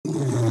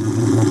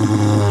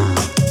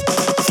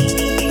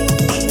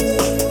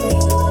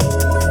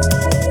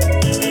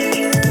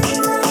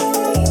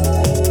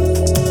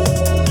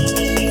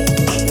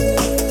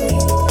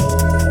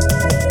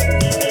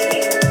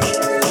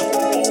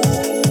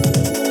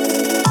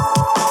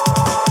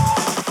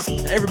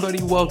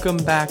Everybody, welcome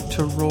back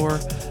to Roar.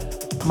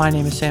 My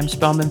name is Sam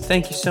Spellman.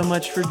 Thank you so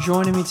much for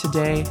joining me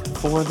today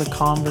for the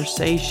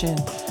conversation.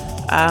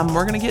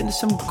 We're going to get into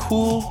some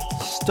cool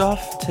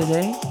stuff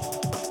today.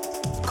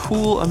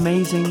 Cool,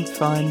 amazing,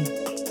 fun,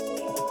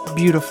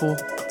 beautiful.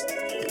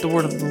 The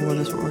word of the Lord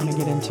is what we're going to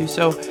get into.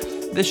 So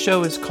this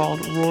show is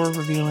called Roar,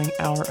 Revealing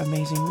Our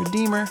Amazing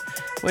Redeemer,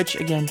 which,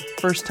 again,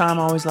 first time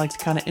I always like to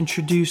kind of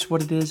introduce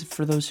what it is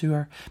for those who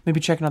are maybe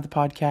checking out the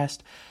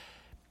podcast.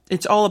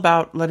 It's all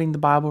about letting the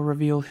Bible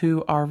reveal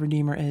who our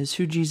Redeemer is,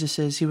 who Jesus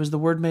is. He was the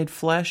Word made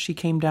flesh. He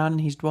came down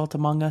and He's dwelt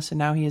among us, and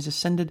now He has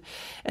ascended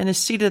and is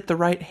seated at the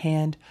right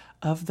hand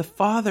of the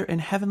Father in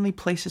heavenly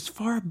places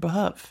far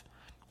above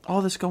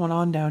all this going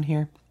on down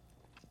here.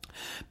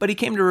 But He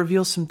came to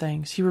reveal some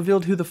things. He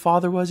revealed who the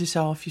Father was.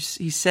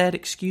 He said,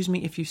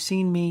 if you've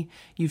seen me,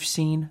 you've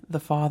seen the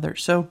Father.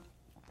 So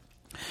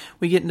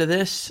we get into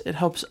this. It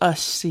helps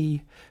us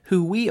see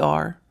who we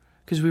are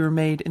because we were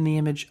made in the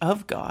image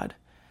of God.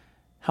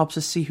 Helps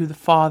us see who the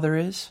Father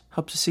is.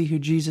 Helps us see who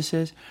Jesus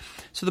is.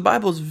 So the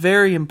Bible is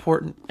very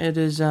important. It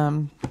is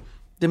the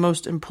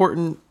most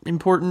important.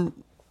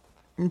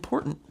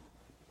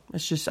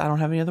 It's just, I don't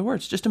have any other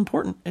words. Just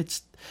important.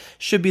 It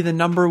should be the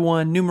number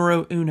one,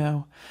 numero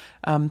uno.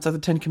 It's like the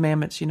Ten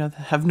Commandments,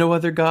 have no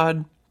other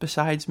God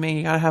besides me.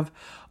 You gotta have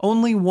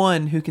only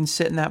one who can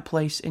sit in that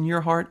place in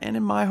your heart and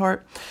in my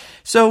heart.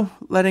 So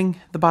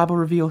letting the Bible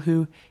reveal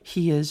who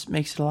He is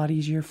makes it a lot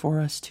easier for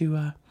us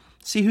to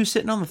see who's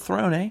sitting on the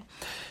throne, eh?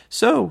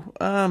 So,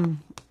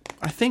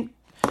 I think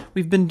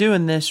we've been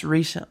doing this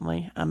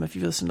recently, if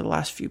you've listened to the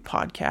last few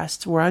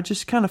podcasts, where I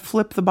just kind of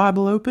flip the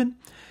Bible open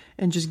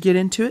and just get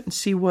into it and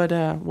see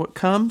what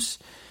comes,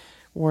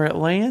 where it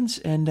lands,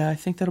 and I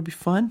think that'll be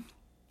fun.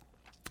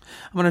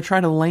 I'm going to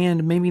try to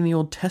land maybe in the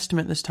Old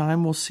Testament this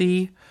time. We'll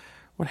see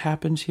what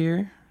happens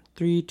here.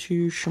 3,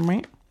 2,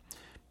 shemay.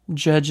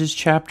 Judges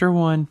chapter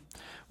 1.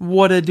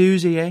 What a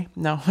doozy, eh?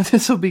 No,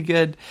 this will be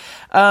good.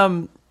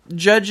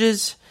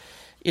 Judges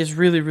is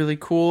really, really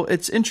cool.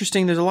 It's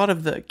interesting. There's a lot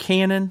of the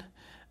canon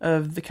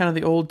of the kind of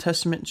the Old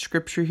Testament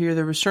scripture here.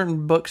 There were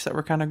certain books that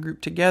were kind of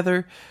grouped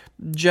together.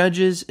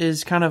 Judges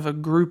is kind of a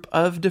group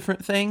of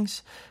different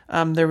things.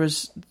 There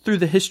was, through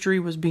the history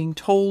of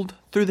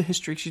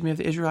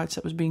the Israelites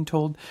that was being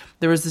told,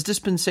 there was this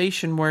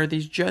dispensation where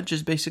these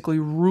judges basically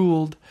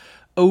ruled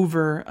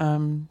over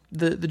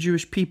the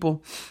Jewish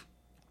people.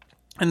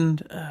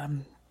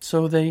 And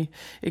so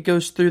it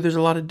goes through, there's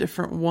a lot of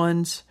different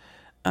ones.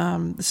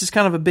 This is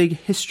kind of a big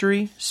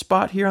history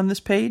spot here on this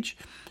page,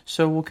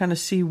 so we'll kind of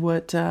see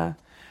what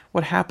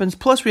happens.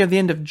 Plus, we have the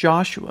end of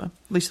Joshua,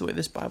 at least the way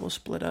this Bible is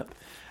split up.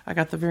 I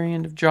got the very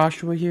end of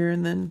Joshua here,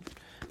 and then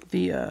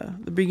the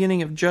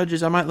beginning of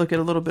Judges. I might look at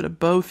a little bit of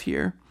both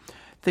here.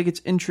 I think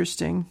it's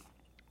interesting.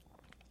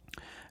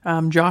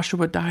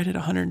 Joshua died at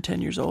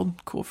 110 years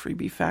old. Cool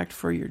freebie fact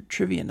for your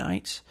trivia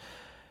nights.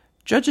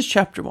 Judges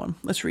chapter 1.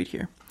 Let's read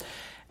here.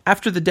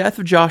 After the death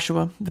of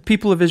Joshua, the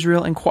people of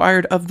Israel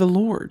inquired of the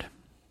Lord.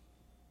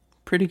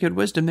 Pretty good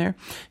wisdom there.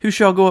 Who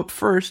shall go up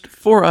first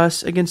for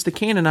us against the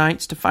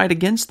Canaanites to fight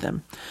against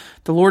them?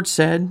 The Lord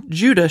said,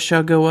 Judah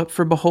shall go up,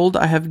 for behold,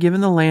 I have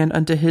given the land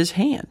unto his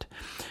hand.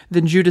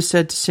 Then Judah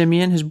said to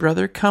Simeon his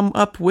brother, Come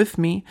up with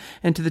me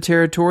into the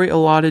territory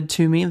allotted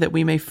to me, that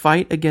we may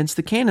fight against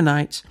the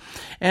Canaanites.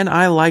 And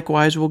I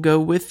likewise will go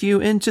with you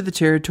into the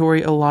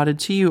territory allotted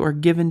to you, or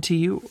given to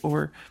you,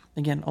 or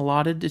again,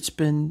 allotted.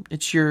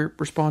 It's your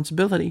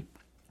responsibility.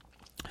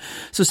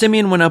 So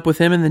Simeon went up with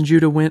him, and then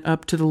Judah went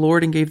up to the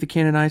Lord and gave the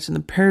Canaanites and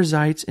the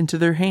Perizzites into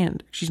their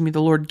hand. The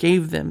Lord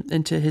gave them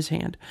into his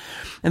hand.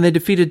 And they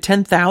defeated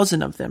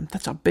 10,000 of them.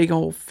 That's a big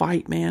old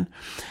fight, man.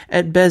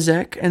 At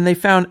Bezek, and they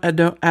found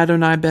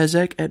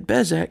Adoni-Bezek at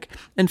Bezek,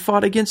 and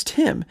fought against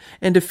him,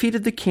 and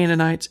defeated the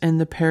Canaanites and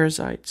the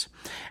Perizzites.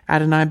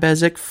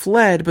 Adoni-Bezek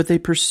fled, but they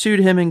pursued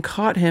him and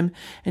caught him,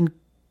 and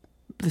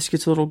this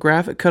gets a little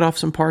graphic, cut off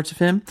some parts of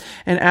him.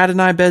 And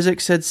Adoni-Bezek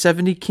said,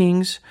 70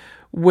 kings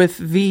with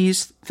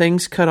these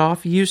things cut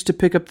off used to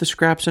pick up the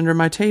scraps under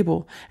my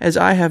table. As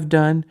I have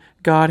done,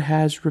 God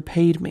has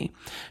repaid me.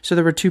 So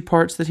there were 2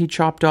 parts that he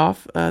chopped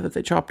off, that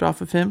they chopped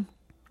off of him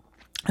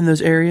in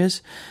those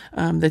areas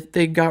that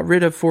they got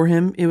rid of for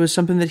him. It was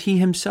something that he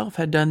himself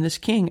had done, this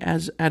king,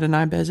 as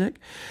Adoni-Bezek,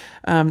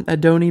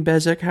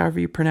 Adoni-Bezek, however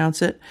you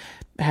pronounce it,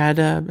 had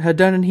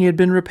done, and he had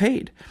been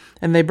repaid.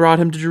 And they brought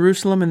him to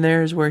Jerusalem, and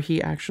there is where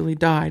he actually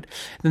died.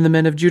 Then the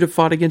men of Judah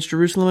fought against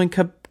Jerusalem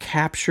and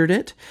captured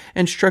it,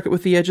 and struck it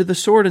with the edge of the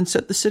sword, and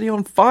set the city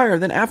on fire.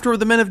 Then afterward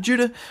the men of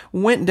Judah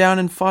went down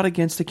and fought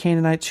against the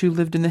Canaanites who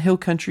lived in the hill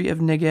country of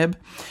Negeb,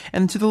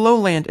 and to the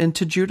lowland. And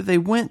to Judah they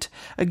went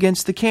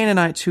against the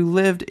Canaanites who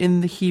lived in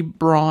the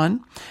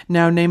Hebron.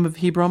 Now name of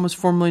Hebron was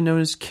formerly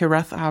known as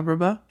Kiriath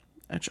Arba,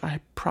 which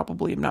I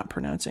probably am not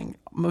pronouncing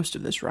most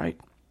of this right.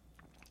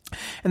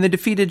 And they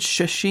defeated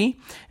Sheshi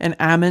and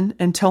Ammon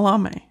and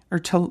Talmai.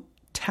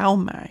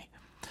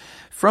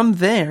 From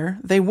there,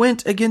 they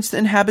went against the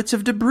inhabitants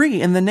of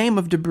Debir. And the name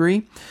of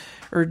Debir,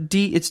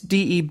 it's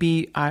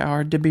Debir,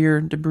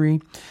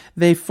 Debir.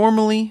 They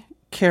formerly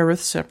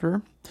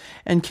Kiriath-sepher.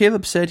 And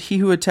Caleb said, he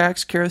who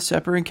attacks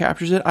Kiriath-sepher and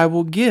captures it, I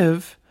will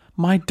give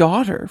my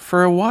daughter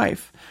for a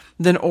wife.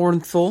 Then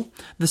Othniel,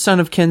 the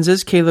son of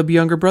Kenaz, Caleb's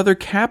younger brother,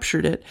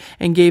 captured it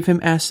and gave him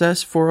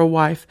Asses for a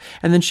wife.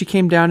 And then she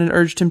came down and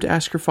urged him to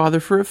ask her father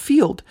for a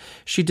field.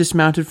 She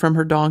dismounted from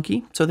her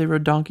donkey, so they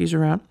rode donkeys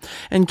around.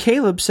 And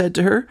Caleb said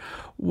to her,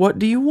 what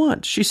do you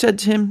want? She said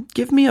to him,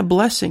 give me a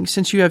blessing,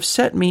 since you have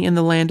set me in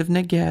the land of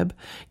Negeb.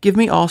 Give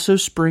me also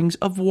springs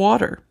of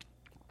water.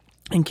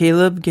 And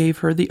Caleb gave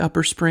her the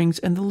upper springs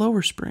and the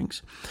lower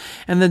springs.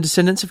 And the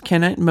descendants of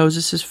Kenite,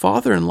 Moses, his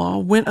father-in-law,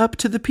 went up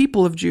to the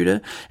people of Judah,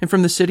 and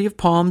from the city of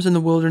palms in the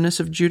wilderness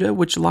of Judah,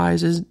 which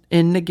lies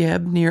in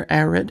Negeb near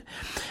Arad.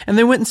 And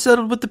they went and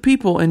settled with the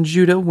people, and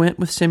Judah went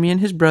with Simeon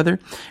his brother,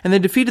 and they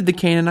defeated the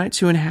Canaanites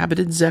who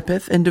inhabited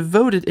Zepheth, and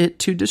devoted it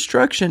to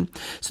destruction.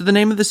 So the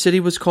name of the city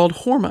was called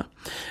Hormah.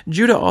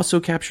 Judah also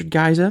captured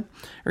Gaza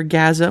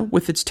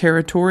with its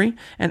territory,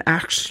 and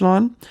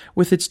Ashkelon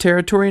with its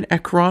territory, and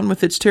Ekron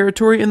with its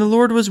territory. And the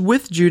Lord was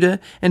with Judah,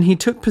 and he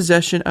took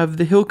possession of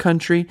the hill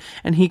country,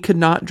 and he could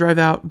not drive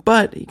out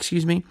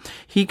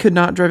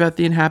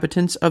the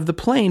inhabitants of the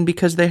plain,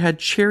 because they had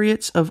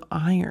chariots of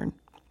iron.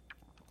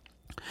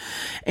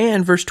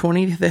 And verse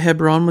 20, the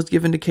Hebron was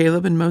given to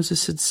Caleb, and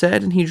Moses had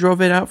said, and he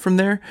drove it out from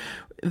there,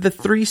 the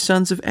 3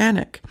 sons of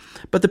Anak.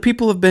 But the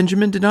people of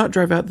Benjamin did not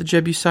drive out the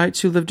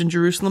Jebusites who lived in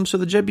Jerusalem, so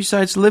the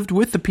Jebusites lived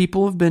with the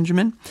people of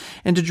Benjamin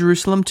and to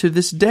Jerusalem to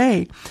this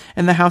day.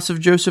 And the house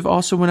of Joseph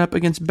also went up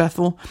against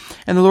Bethel,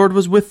 and the Lord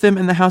was with them,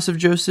 and the house of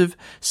Joseph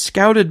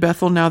scouted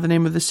Bethel, now the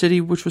name of the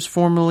city, which was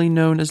formerly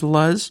known as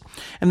Luz.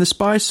 And the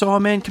spies saw a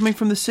man coming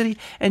from the city,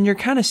 and you're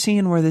kind of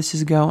seeing where this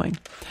is going.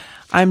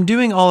 I'm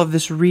doing all of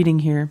this reading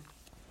here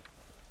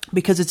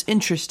because it's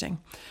interesting.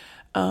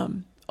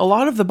 A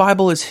lot of the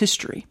Bible is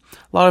history.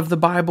 A lot of the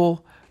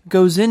Bible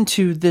goes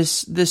into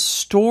this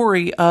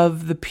story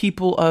of the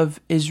people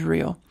of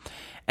Israel.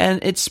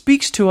 And it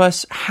speaks to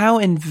us how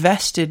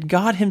invested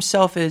God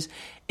himself is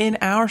in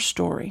our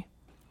story.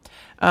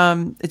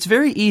 It's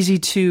very easy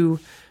to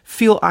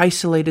feel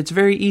isolated. It's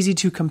very easy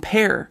to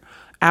compare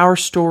our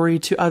story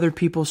to other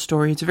people's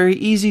story. It's very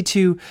easy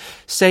to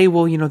say,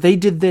 well, they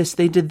did this,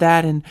 they did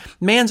that. And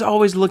man's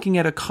always looking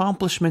at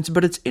accomplishments,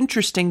 but it's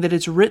interesting that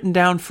it's written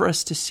down for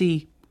us to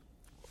see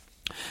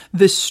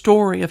this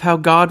story of how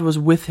God was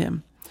with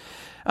him.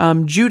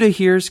 Judah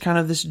here is kind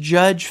of this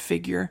judge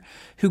figure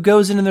who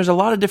goes in, and there's a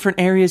lot of different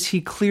areas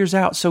he clears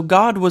out. So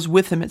God was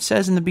with him. It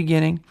says in the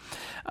beginning,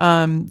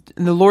 and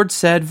the Lord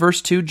said,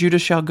 verse 2, Judah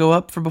shall go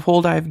up, for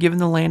behold, I have given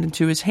the land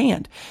into his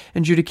hand.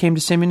 And Judah came to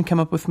Simeon, come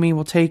up with me,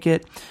 we'll take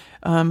it,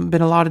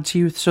 been allotted to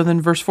you. So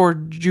then verse 4,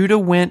 Judah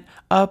went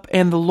up,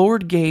 and the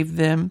Lord gave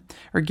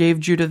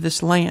Judah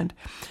this land.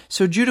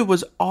 So Judah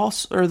was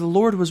the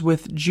Lord was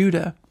with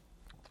Judah.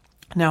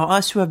 Now,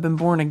 us who have been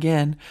born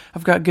again,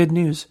 I've got good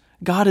news.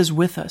 God is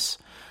with us.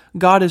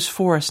 God is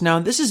for us. Now,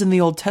 this is in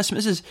the Old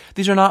Testament.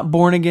 These are not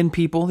born again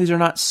people. These are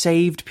not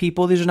saved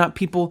people. These are not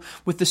people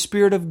with the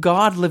Spirit of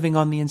God living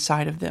on the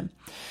inside of them.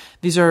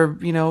 These are,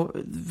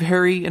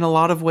 very, in a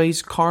lot of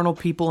ways, carnal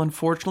people,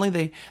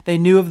 unfortunately. They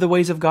knew of the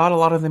ways of God. A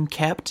lot of them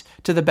kept,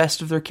 to the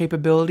best of their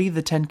capability,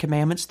 the 10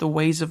 Commandments, the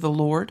ways of the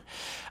Lord.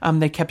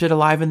 They kept it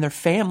alive in their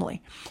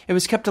family. It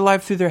was kept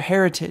alive through their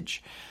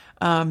heritage.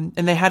 And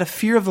they had a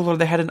fear of the Lord.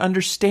 They had an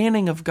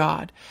understanding of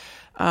God,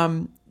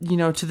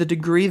 to the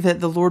degree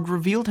that the Lord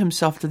revealed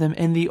himself to them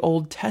in the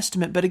Old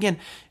Testament. But again,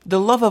 the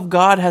love of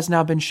God has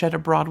now been shed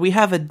abroad. We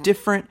have a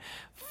different,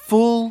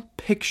 full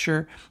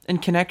picture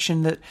and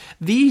connection that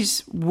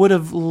these would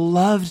have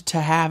loved to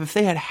have if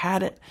they had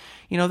had it.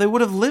 They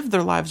would have lived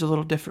their lives a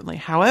little differently.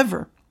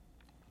 However,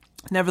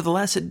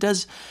 nevertheless,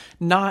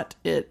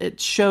 it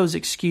shows,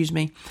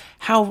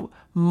 how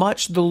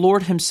much the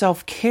Lord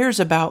himself cares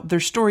about their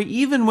story,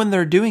 even when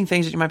they're doing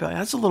things that you might be like,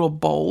 that's a little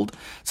bold,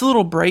 it's a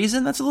little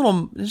brazen, it's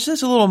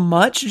just a little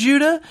much,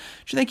 Judah. Do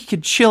you think you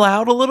could chill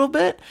out a little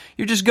bit?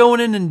 You're just going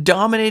in and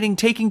dominating,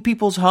 taking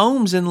people's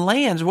homes and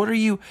lands. What are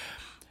you?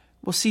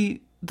 Well,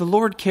 see, the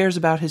Lord cares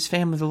about his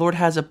family. The Lord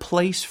has a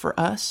place for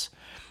us.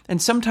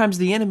 And sometimes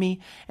the enemy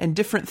and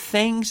different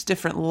things,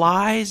 different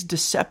lies,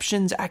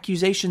 deceptions,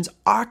 accusations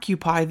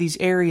occupy these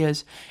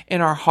areas in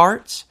our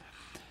hearts.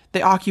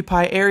 They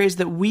occupy areas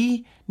that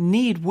we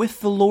need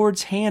with the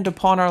Lord's hand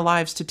upon our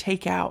lives to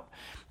take out.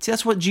 See,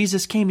 that's what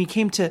Jesus came. He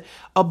came to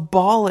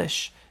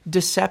abolish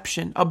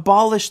deception,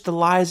 abolish the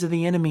lies of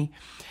the enemy,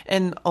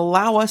 and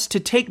allow us to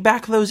take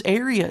back those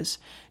areas,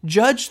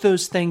 judge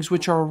those things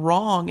which are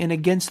wrong and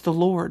against the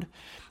Lord.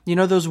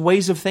 Those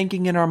ways of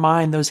thinking in our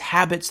mind, those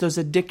habits, those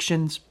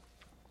addictions,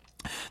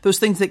 those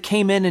things that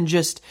came in and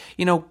just,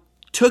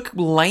 took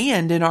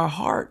land in our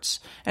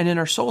hearts and in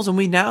our souls. And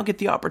we now get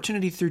the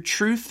opportunity through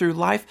truth, through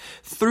life,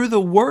 through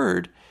the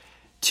word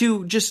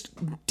to just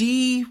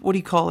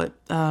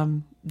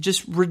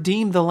just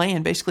redeem the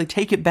land, basically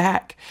take it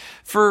back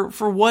for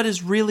what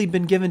has really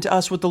been given to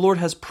us, what the Lord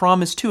has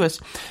promised to us.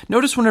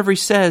 Notice whenever he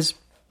says,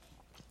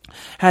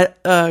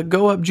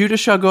 go up, Judah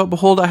shall go up,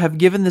 behold, I have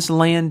given this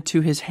land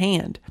to his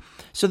hand.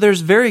 So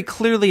there's very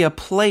clearly a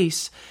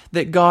place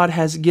that God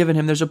has given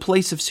him. There's a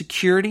place of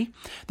security.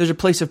 There's a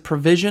place of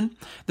provision.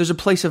 There's a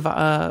place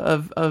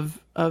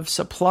of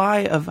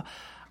supply, of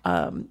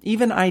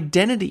even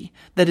identity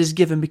that is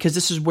given, because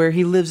this is where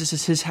he lives. This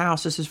is his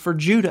house. This is for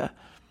Judah,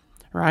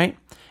 right?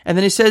 And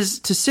then he says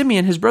to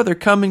Simeon, his brother,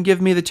 come and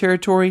give me the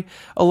territory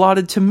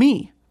allotted to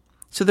me.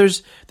 So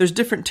there's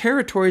different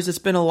territories that's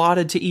been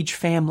allotted to each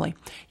family.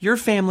 Your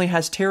family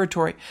has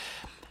territory.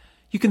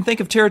 You can think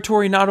of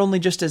territory not only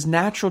just as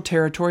natural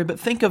territory, but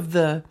think of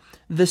the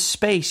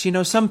space. You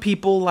know, some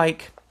people,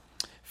 like,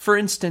 for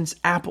instance,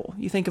 Apple.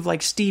 You think of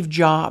like Steve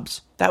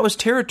Jobs. That was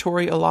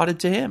territory allotted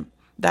to him.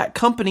 That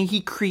company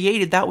he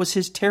created, that was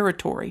his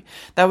territory.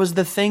 That was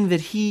the thing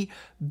that he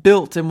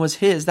built and was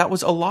his. That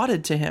was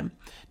allotted to him.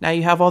 Now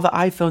you have all the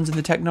iPhones and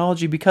the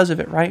technology because of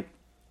it, right?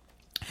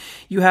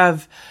 You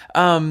have,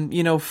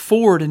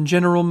 Ford and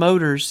General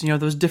Motors,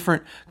 those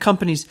different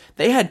companies,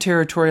 they had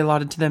territory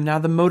allotted to them. Now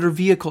the motor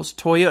vehicles,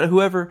 Toyota,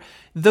 whoever,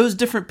 those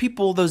different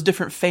people, those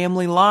different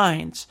family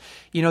lines,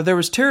 there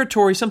was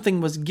territory, something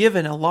was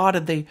given,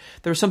 allotted. There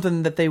was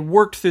something that they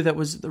worked through that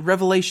was the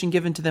revelation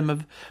given to them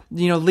of,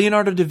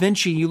 Leonardo da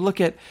Vinci. You look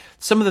at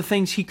some of the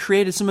things he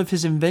created, some of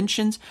his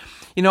inventions.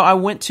 I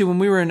went to, when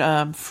we were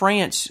in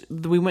France,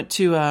 we went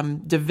to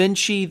Da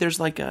Vinci. There's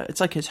it's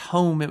like his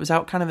home. It was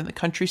out kind of in the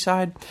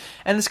countryside.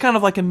 And it's kind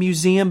of like a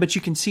museum, but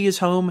you can see his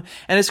home.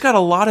 And it's got a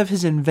lot of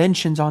his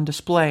inventions on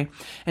display.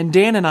 And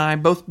Dan and I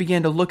both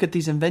began to look at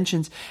these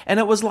inventions. And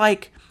it was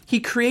like he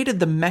created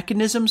the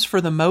mechanisms for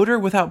the motor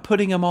without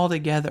putting them all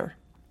together.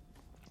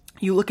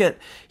 You look at,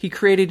 he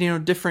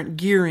created, different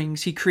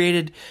gearings. He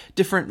created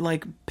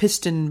different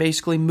piston,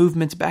 basically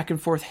movements back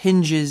and forth,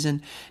 hinges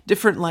and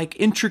different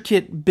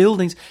intricate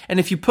buildings. And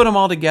if you put them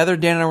all together,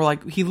 Dan and I were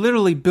like, he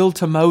literally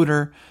built a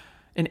motor,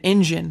 an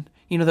engine,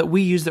 that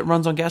we use that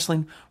runs on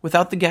gasoline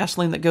without the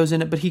gasoline that goes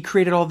in it. But he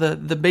created all the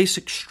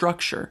basic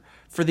structure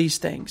for these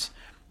things.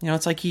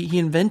 It's like he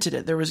invented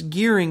it. There was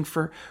gearing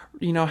for,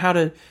 how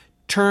to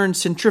turn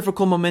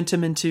centrifugal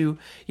momentum into,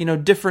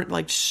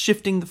 different,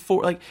 shifting the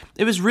force.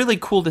 It was really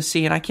cool to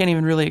see, and I can't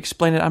even really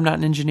explain it. I'm not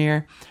an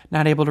engineer,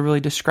 not able to really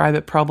describe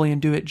it probably and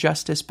do it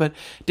justice. But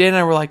Dan and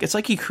I were like, it's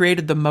like he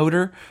created the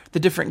motor, the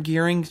different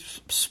gearing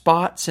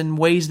spots and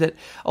ways that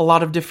a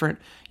lot of different,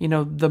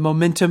 the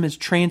momentum is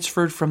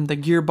transferred from the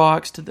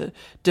gearbox to the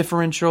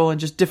differential and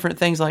just different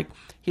things.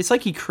 It's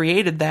like he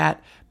created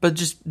that, but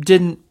just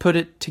didn't put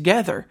it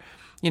together,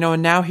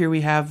 and now here we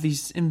have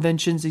these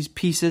inventions, these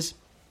pieces.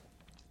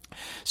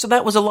 So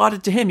that was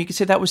allotted to him. You could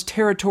say that was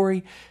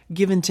territory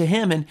given to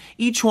him. And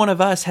each one of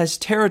us has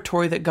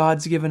territory that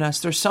God's given us.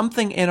 There's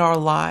something in our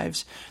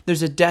lives.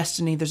 There's a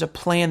destiny. There's a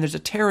plan. There's a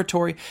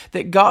territory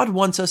that God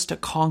wants us to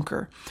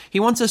conquer.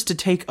 He wants us to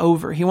take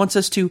over. He wants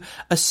us to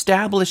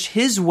establish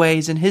his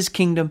ways and his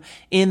kingdom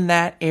in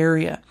that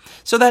area.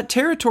 So that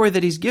territory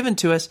that he's given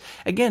to us,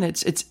 again,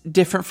 it's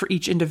different for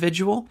each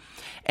individual.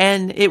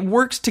 And it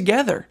works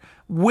together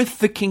with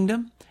the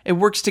kingdom. It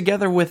works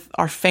together with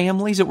our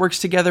families. It works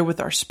together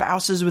with our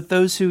spouses, with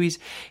those who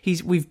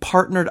we've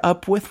partnered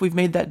up with. We've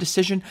made that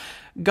decision.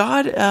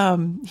 God,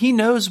 he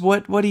knows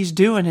what he's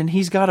doing, and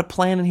he's got a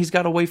plan, and he's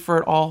got a way for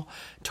it all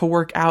to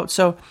work out.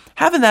 So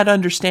having that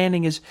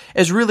understanding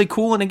is really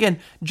cool. And again,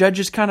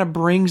 Judges kind of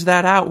brings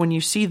that out when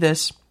you see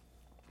this.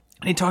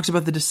 And he talks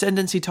about the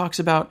descendants. He talks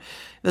about,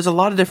 there's a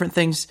lot of different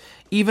things.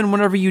 Even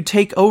whenever you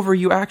take over,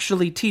 you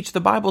actually teach. The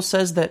Bible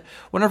says that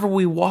whenever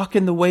we walk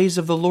in the ways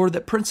of the Lord,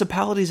 that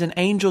principalities and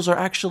angels are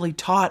actually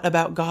taught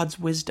about God's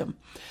wisdom.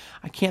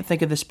 I can't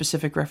think of the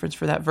specific reference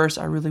for that verse.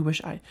 I really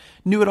wish I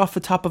knew it off the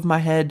top of my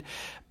head.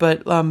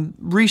 But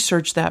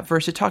research that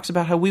verse. It talks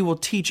about how we will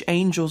teach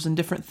angels and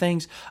different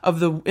things of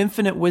the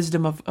infinite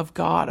wisdom of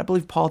God. I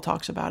believe Paul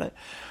talks about it.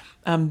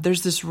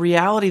 There's this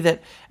reality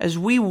that as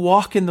we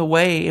walk in the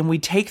way and we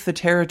take the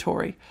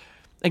territory,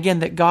 again,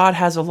 that God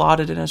has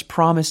allotted and has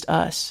promised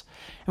us,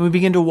 and we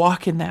begin to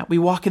walk in that. We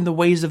walk in the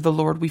ways of the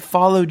Lord. We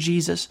follow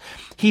Jesus.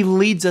 He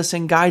leads us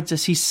and guides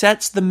us. He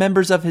sets the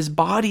members of his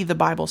body, the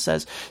Bible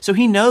says. So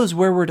he knows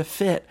where we're to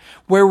fit,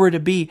 where we're to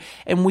be.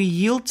 And we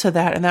yield to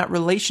that and that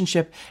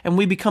relationship, and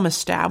we become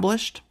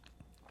established,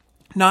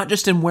 not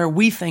just in where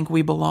we think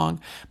we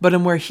belong, but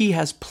in where he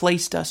has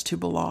placed us to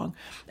belong.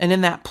 And in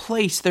that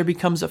place, there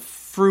becomes a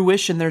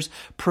fruition, there's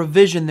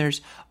provision,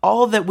 there's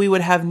all that we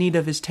would have need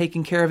of is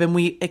taken care of, and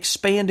we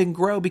expand and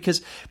grow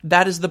because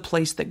that is the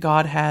place that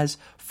God has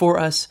for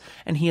us,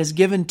 and he has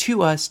given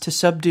to us to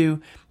subdue,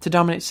 to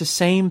dominate. It's the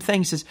same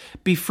thing. It says,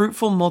 be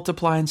fruitful,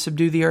 multiply, and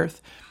subdue the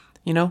earth.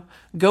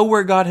 Go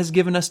where God has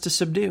given us to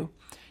subdue.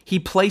 He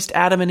placed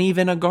Adam and Eve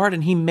in a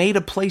garden. He made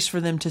a place for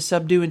them to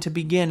subdue and to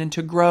begin and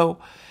to grow.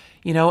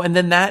 And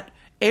then that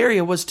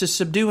area was to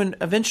subdue and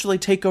eventually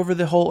take over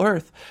the whole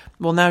earth.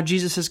 Well, now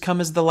Jesus has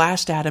come as the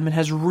last Adam and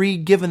has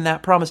re-given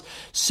that promise.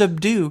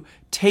 Subdue,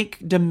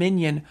 take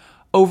dominion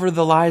over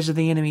the lies of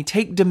the enemy.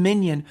 Take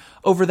dominion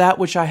over that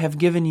which I have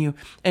given you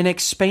and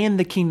expand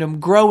the kingdom.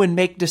 Grow and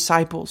make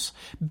disciples.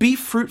 Be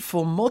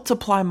fruitful.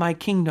 Multiply my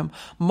kingdom.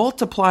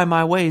 Multiply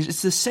my ways.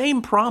 It's the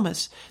same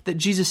promise that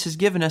Jesus has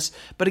given us.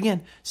 But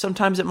again,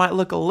 sometimes it might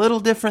look a little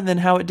different than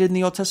how it did in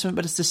the Old Testament,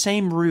 but it's the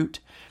same root.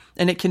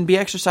 And it can be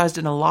exercised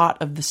in a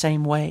lot of the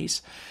same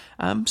ways.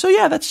 So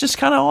yeah, that's just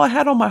kind of all I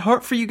had on my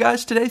heart for you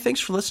guys today. Thanks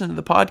for listening to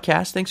the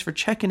podcast. Thanks for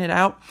checking it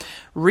out.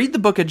 Read the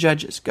book of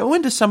Judges. Go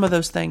into some of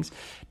those things.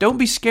 Don't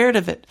be scared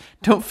of it.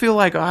 Don't feel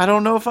like, I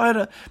don't know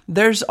if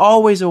there's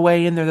always a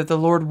way in there that the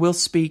Lord will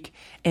speak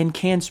and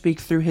can speak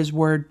through his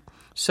word.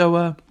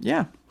 So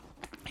yeah,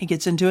 he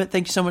gets into it.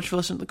 Thank you so much for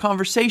listening to the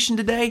conversation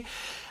today.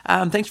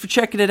 Thanks for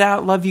checking it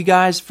out. Love you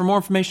guys. For more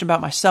information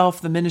about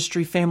myself, the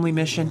ministry, family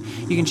mission,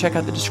 you can check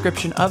out the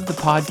description of the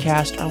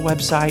podcast. Our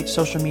website,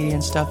 social media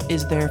and stuff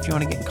is there if you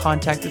want to get in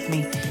contact with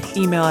me.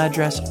 Email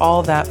address,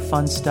 all that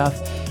fun stuff.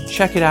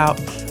 Check it out.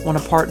 Want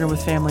to partner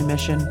with Family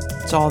Mission?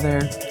 It's all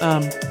there.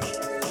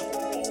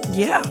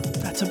 Yeah,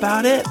 that's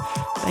about it.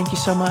 Thank you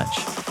so much.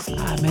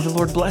 May the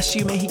Lord bless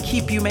you. May he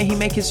keep you. May he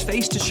make his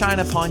face to shine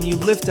upon you,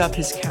 lift up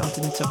his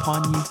countenance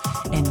upon you,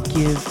 and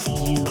give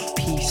you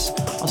peace.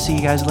 I'll see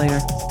you guys later.